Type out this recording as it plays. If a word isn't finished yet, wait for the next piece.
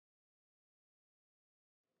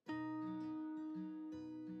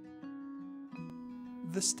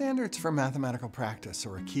The standards for mathematical practice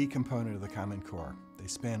are a key component of the Common Core. They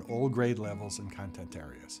span all grade levels and content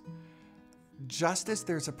areas. Just as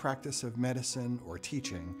there's a practice of medicine or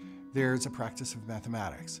teaching, there's a practice of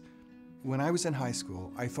mathematics. When I was in high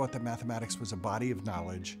school, I thought that mathematics was a body of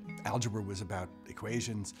knowledge. Algebra was about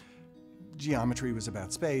equations, geometry was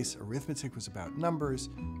about space, arithmetic was about numbers.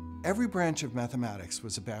 Every branch of mathematics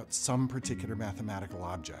was about some particular mathematical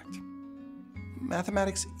object.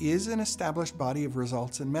 Mathematics is an established body of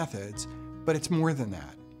results and methods, but it's more than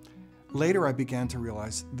that. Later, I began to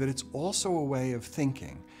realize that it's also a way of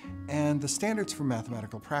thinking, and the standards for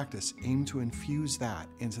mathematical practice aim to infuse that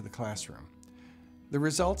into the classroom. The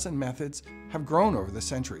results and methods have grown over the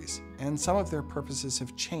centuries, and some of their purposes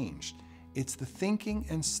have changed. It's the thinking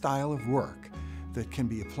and style of work that can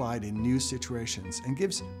be applied in new situations and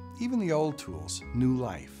gives even the old tools new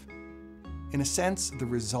life. In a sense, the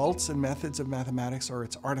results and methods of mathematics are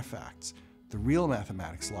its artifacts. The real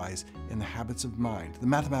mathematics lies in the habits of mind, the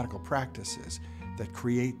mathematical practices that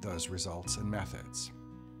create those results and methods.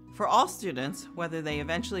 For all students, whether they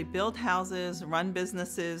eventually build houses, run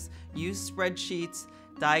businesses, use spreadsheets,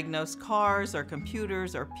 diagnose cars or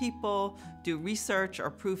computers or people, do research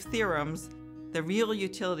or prove theorems, the real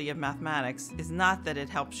utility of mathematics is not that it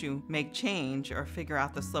helps you make change or figure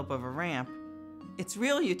out the slope of a ramp. Its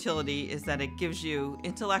real utility is that it gives you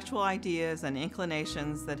intellectual ideas and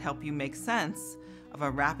inclinations that help you make sense of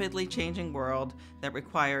a rapidly changing world that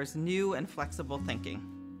requires new and flexible thinking.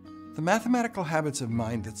 The mathematical habits of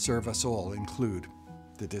mind that serve us all include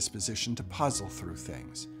the disposition to puzzle through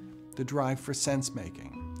things, the drive for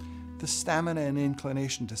sense-making, the stamina and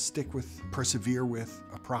inclination to persevere with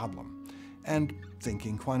a problem, and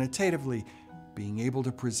thinking quantitatively, being able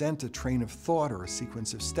to present a train of thought or a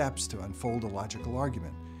sequence of steps to unfold a logical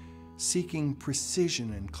argument, seeking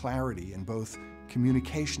precision and clarity in both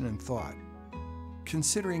communication and thought,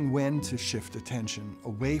 considering when to shift attention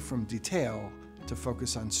away from detail to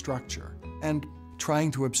focus on structure, and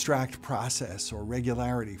trying to abstract process or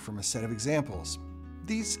regularity from a set of examples.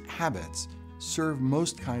 These habits serve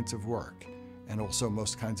most kinds of work and also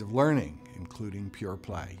most kinds of learning, including pure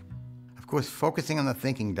play. Of course, focusing on the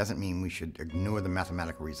thinking doesn't mean we should ignore the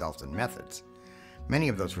mathematical results and methods. Many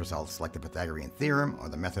of those results, like the Pythagorean theorem or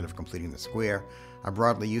the method of completing the square, are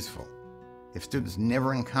broadly useful. If students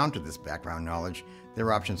never encounter this background knowledge,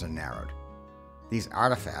 their options are narrowed. These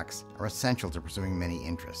artifacts are essential to pursuing many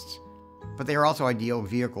interests, but they are also ideal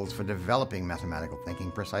vehicles for developing mathematical thinking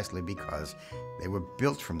precisely because they were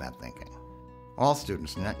built from that thinking. All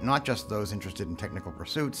students, not just those interested in technical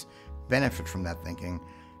pursuits, benefit from that thinking,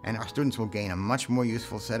 and our students will gain a much more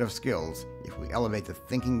useful set of skills if we elevate the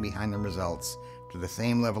thinking behind the results to the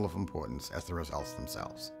same level of importance as the results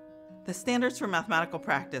themselves. The standards for mathematical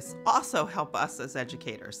practice also help us as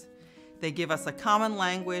educators. They give us a common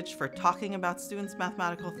language for talking about students'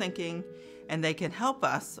 mathematical thinking, and they can help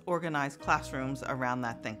us organize classrooms around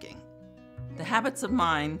that thinking. The habits of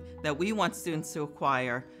mind that we want students to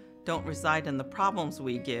acquire don't reside in the problems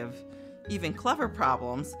we give, even clever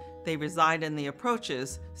problems. They reside in the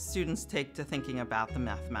approaches students take to thinking about the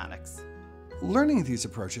mathematics. Learning these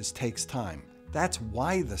approaches takes time. That's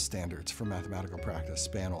why the standards for mathematical practice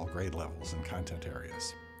span all grade levels and content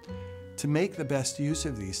areas. To make the best use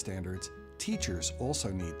of these standards, teachers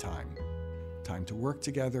also need time. Time to work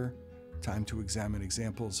together, time to examine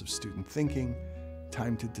examples of student thinking,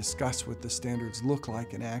 time to discuss what the standards look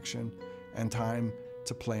like in action, and time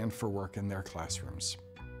to plan for work in their classrooms.